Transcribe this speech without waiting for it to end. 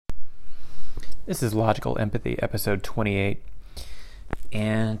This is Logical Empathy, episode 28.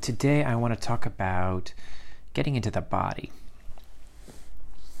 And today I want to talk about getting into the body.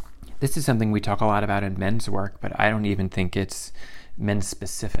 This is something we talk a lot about in men's work, but I don't even think it's men's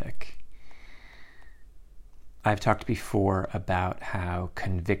specific. I've talked before about how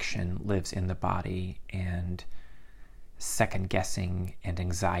conviction lives in the body and second guessing and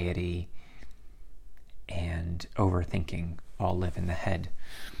anxiety and overthinking all live in the head.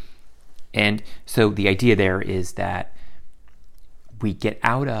 And so the idea there is that we get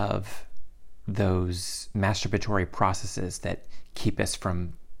out of those masturbatory processes that keep us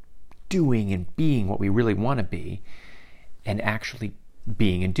from doing and being what we really want to be, and actually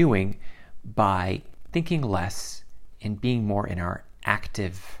being and doing by thinking less and being more in our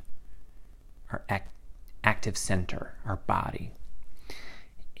active center, our body.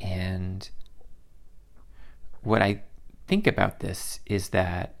 And what I think about this is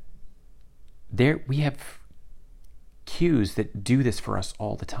that we have cues that do this for us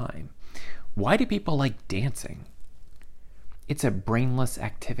all the time. Why do people like dancing? It's a brainless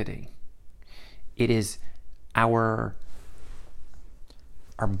activity. It is our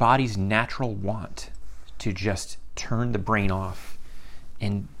body's natural want to just turn the brain off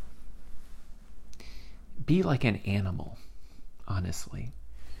and be like an animal, honestly.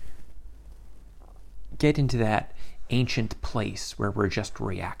 Get into that ancient place where we're just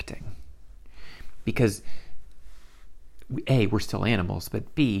reacting. Because A, we're still animals,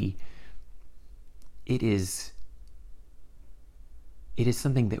 but B, it is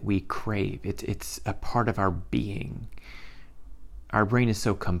something that we crave. It's a part of our being. Our brain is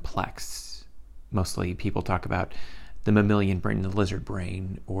so complex. Mostly people talk about the mammalian brain and the lizard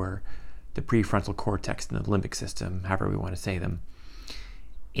brain, or the prefrontal cortex and the limbic system, however we want to say them.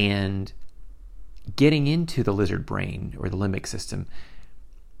 And getting into the lizard brain or the limbic system,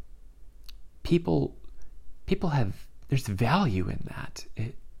 people have, there's value in that.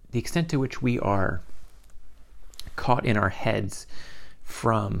 The extent to which we are caught in our heads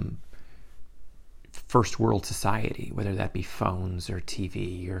from first world society, whether that be phones or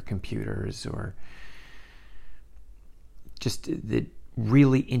TV or computers or just the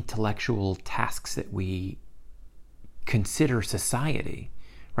really intellectual tasks that we consider society,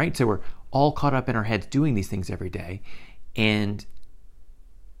 right? So we're all caught up in our heads doing these things every day, and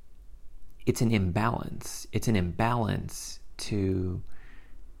it's an imbalance. It's an imbalance to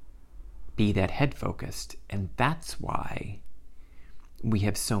be that head focused. And that's why we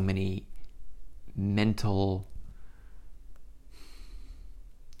have so many mental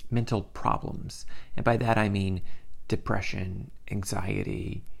problems. And by that I mean depression,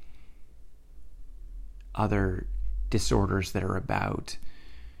 anxiety, other disorders that are about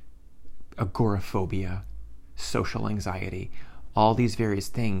agoraphobia, social anxiety. All these various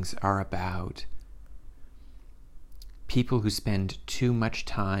things are about people who spend too much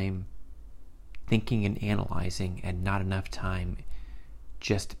time thinking and analyzing and not enough time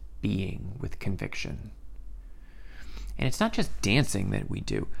just being with conviction. And it's not just dancing that we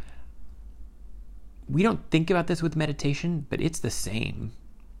do. We don't think about this with meditation, but it's the same.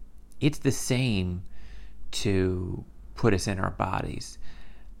 It's the same to put us in our bodies.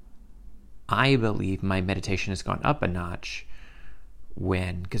 I believe my meditation has gone up a notch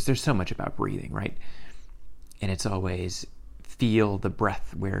because there's so much about breathing, right? And it's always feel the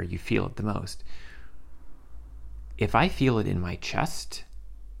breath where you feel it the most. If I feel it in my chest,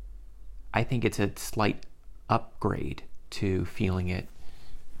 I think it's a slight upgrade to feeling it.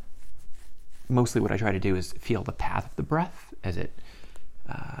 Mostly what I try to do is feel the path of the breath as it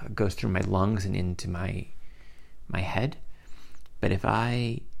goes through my lungs and into my head. But if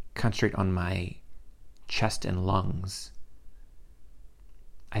I concentrate on my chest and lungs,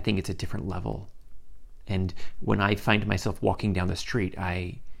 I think it's a different level. And when I find myself walking down the street,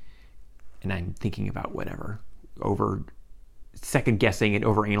 I'm thinking about whatever, over second guessing and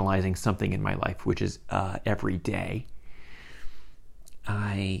over analyzing something in my life, which is every day,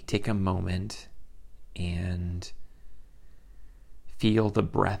 I take a moment and feel the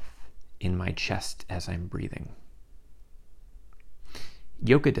breath in my chest as I'm breathing.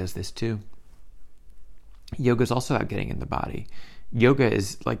 Yoga does this too. Yoga is also about getting in the body. Yoga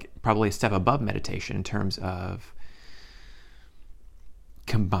is like probably a step above meditation in terms of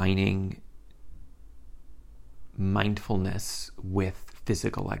combining mindfulness with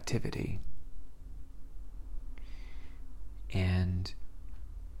physical activity. And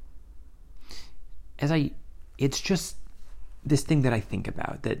it's just this thing that I think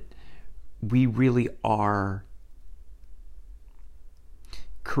about, that we really are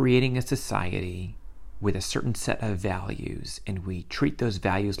creating a society with a certain set of values, and we treat those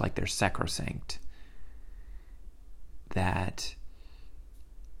values like they're sacrosanct, that,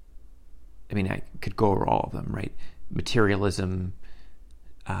 I mean, I could go over all of them, right? Materialism,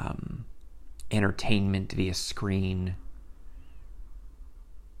 entertainment via screen,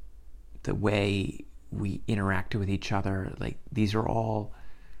 the way we interact with each other, like these are all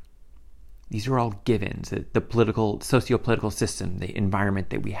givens. The political, socio-political system, the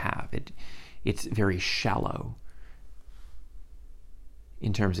environment that we have, it's very shallow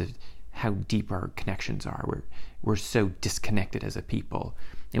in terms of how deep our connections are. We're so disconnected as a people,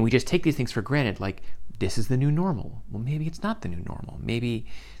 and we just take these things for granted, like this is the new normal. Well, maybe it's not the new normal. Maybe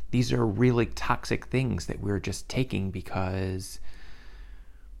these are really toxic things that we're just taking because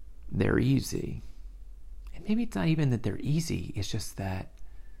they're easy. And maybe it's not even that they're easy, it's just that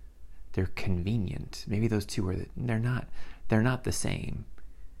they're convenient. Maybe those two they're not the same.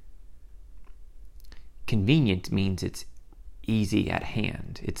 Convenient means it's easy at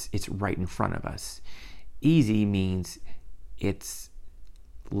hand. It's right in front of us. Easy means it's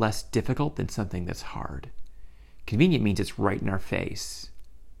less difficult than something that's hard. Convenient means it's right in our face.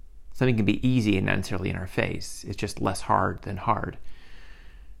 Something can be easy and not necessarily in our face. It's just less hard than hard.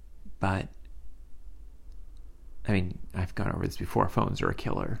 But, I mean, I've gone over this before. Phones are a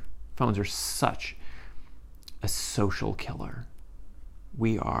killer. Phones are such a social killer.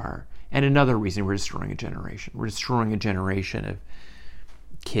 We are, and another reason we're destroying a generation. We're destroying a generation of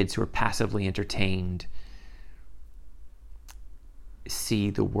kids who are passively entertained, see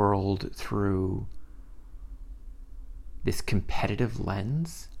the world through this competitive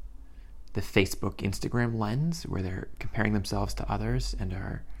lens, the Facebook, Instagram lens, where they're comparing themselves to others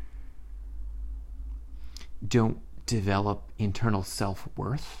and don't develop internal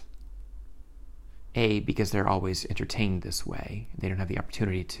self-worth. Because they're always entertained this way. They don't have the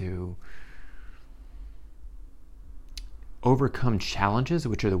opportunity to overcome challenges,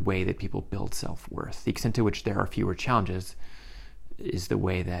 which are the way that people build self-worth. The extent to which there are fewer challenges is the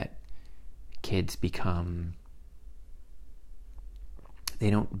way that kids they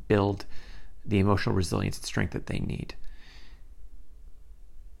don't build the emotional resilience and strength that they need.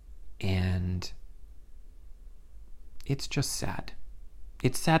 And it's just sad.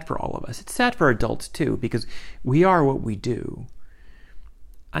 It's sad for all of us. It's sad for adults too, because we are what we do.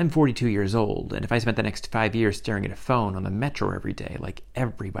 I'm 42 years old, and if I spent the next 5 years staring at a phone on the metro every day, like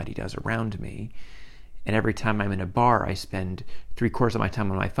everybody does around me, and every time I'm in a bar, I spend 3/4 of my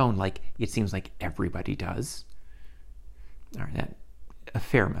time on my phone, like it seems like everybody does. All right, a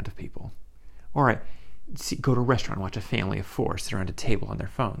fair amount of people. Or I go to a restaurant and watch a family of 4 sit around a table on their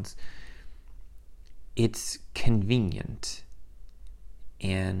phones. It's convenient.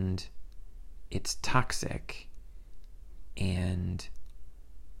 And it's toxic, and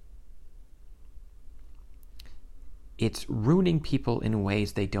it's ruining people in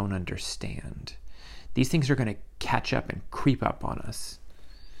ways they don't understand. These things are going to catch up and creep up on us.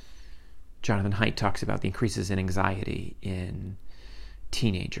 Jonathan Haidt talks about the increases in anxiety in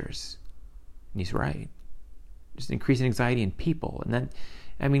teenagers. And he's right. There's an increase in anxiety in people. And then,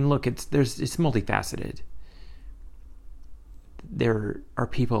 I mean, look, it's multifaceted. There are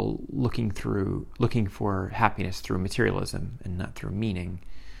people looking for happiness through materialism and not through meaning.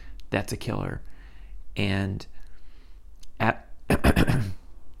 That's a killer. And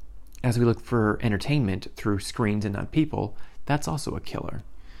as we look for entertainment through screens and not people, that's also a killer.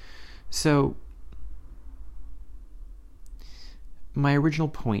 So my original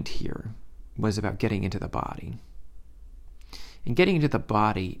point here was about getting into the body. And getting into the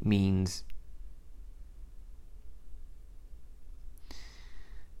body means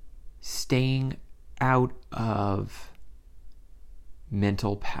staying out of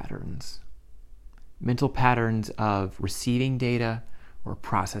mental patterns of receiving data or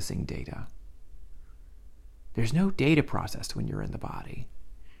processing data. There's no data processed when you're in the body.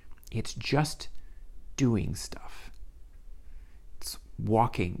 It's just doing stuff. It's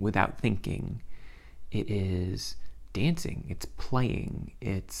walking without thinking. It is dancing. It's playing.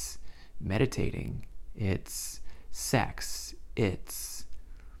 It's meditating. It's sex. It's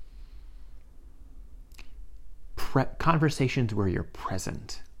conversations where you're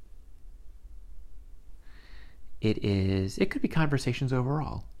present. It could be conversations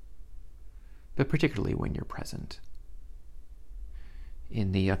overall, but particularly when you're present.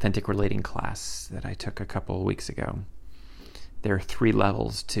 In the Authentic Relating class that I took a couple of weeks ago, there are 3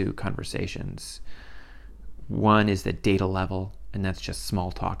 levels to conversations. One is the data level, and that's just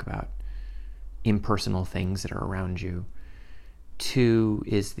small talk about impersonal things that are around you. 2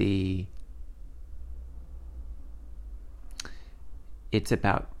 is it's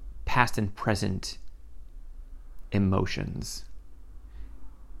about past and present emotions,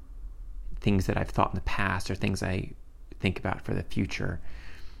 things that I've thought in the past or things I think about for the future.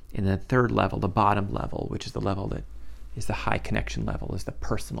 And the third level, the bottom level, which is the level that is the high connection level, is the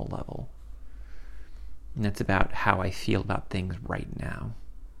personal level. And that's about how I feel about things right now.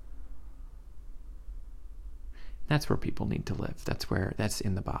 That's where people need to live. That's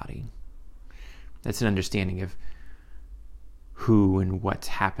in the body. That's an understanding of who and what's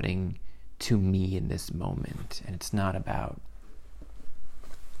happening to me in this moment. And it's not about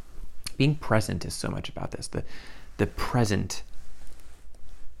being present is so much about this. The presentness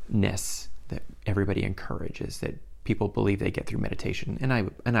that everybody encourages, that people believe they get through meditation, and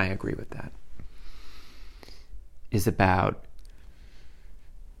I agree with that, is about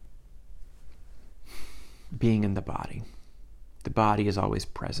being in the body. The body is always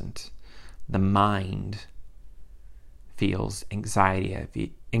present. The mind feels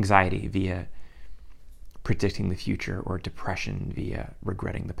anxiety via predicting the future, or depression via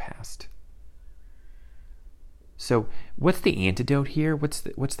regretting the past. So what's the antidote here? What's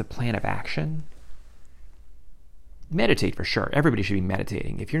the plan of action? Meditate for sure. Everybody should be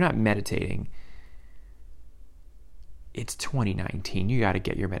meditating. If you're not meditating, it's 2019. You got to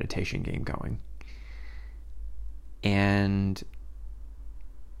get your meditation game going. And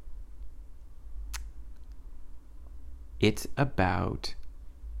it's about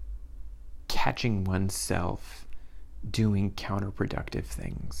catching oneself doing counterproductive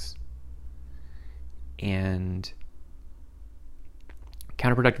things. And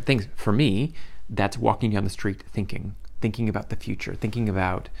counterproductive things, for me, that's walking down the street thinking about the future, thinking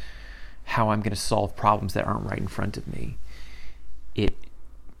about how I'm going to solve problems that aren't right in front of me. It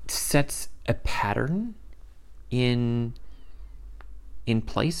sets a pattern in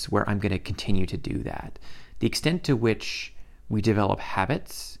place where I'm going to continue to do that. The extent to which we develop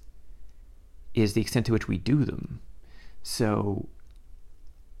habits is the extent to which we do them. So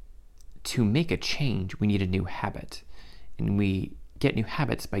to make a change, we need a new habit. And we get new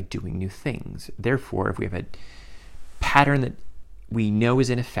habits by doing new things. Therefore, if we have a pattern that we know is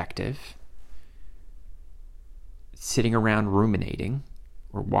ineffective, sitting around ruminating,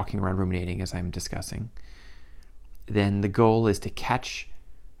 or walking around ruminating as I'm discussing, then the goal is to catch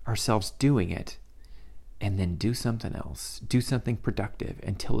ourselves doing it and then do something else, do something productive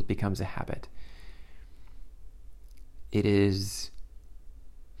until it becomes a habit. It is,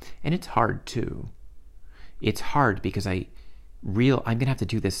 and it's hard too. It's hard because I'm going to have to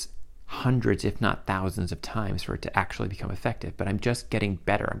do this hundreds, if not thousands of times for it to actually become effective, but I'm just getting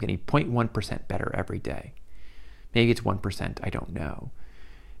better. I'm getting 0.1% better every day. Maybe it's 1%, I don't know.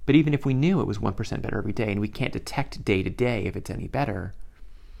 But even if we knew it was 1% better every day and we can't detect day to day if it's any better,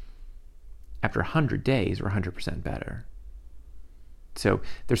 after 100 days, we're 100% better. So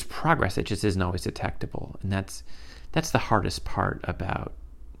there's progress, it just isn't always detectable. And that's the hardest part about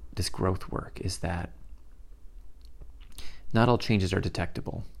this growth work, is that not all changes are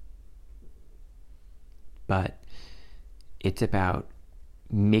detectable. But it's about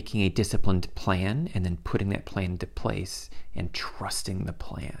making a disciplined plan and then putting that plan into place and trusting the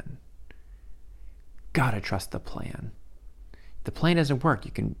plan. Gotta trust the plan. If the plan doesn't work,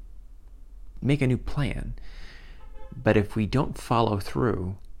 you can make a new plan. But if we don't follow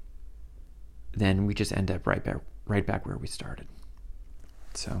through, then we just end up right back where we started.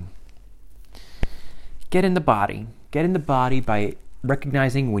 So get in the body. Get in the body by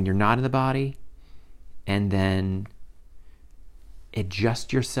recognizing when you're not in the body, and then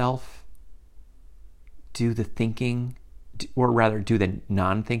adjust yourself, do the thinking, or rather do the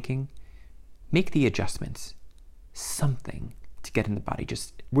non-thinking. Make the adjustments, something to get in the body.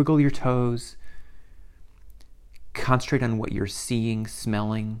 Just wiggle your toes, concentrate on what you're seeing,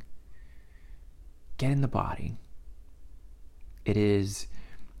 smelling. Get in the body. It is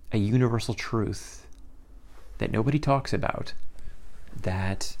a universal truth that nobody talks about,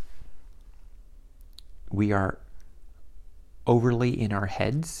 that we are overly in our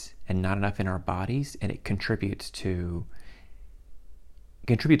heads and not enough in our bodies, and it contributes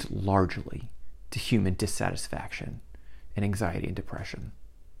largely to human dissatisfaction and anxiety and depression.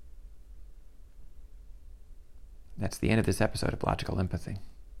 That's the end of this episode of Logical Empathy.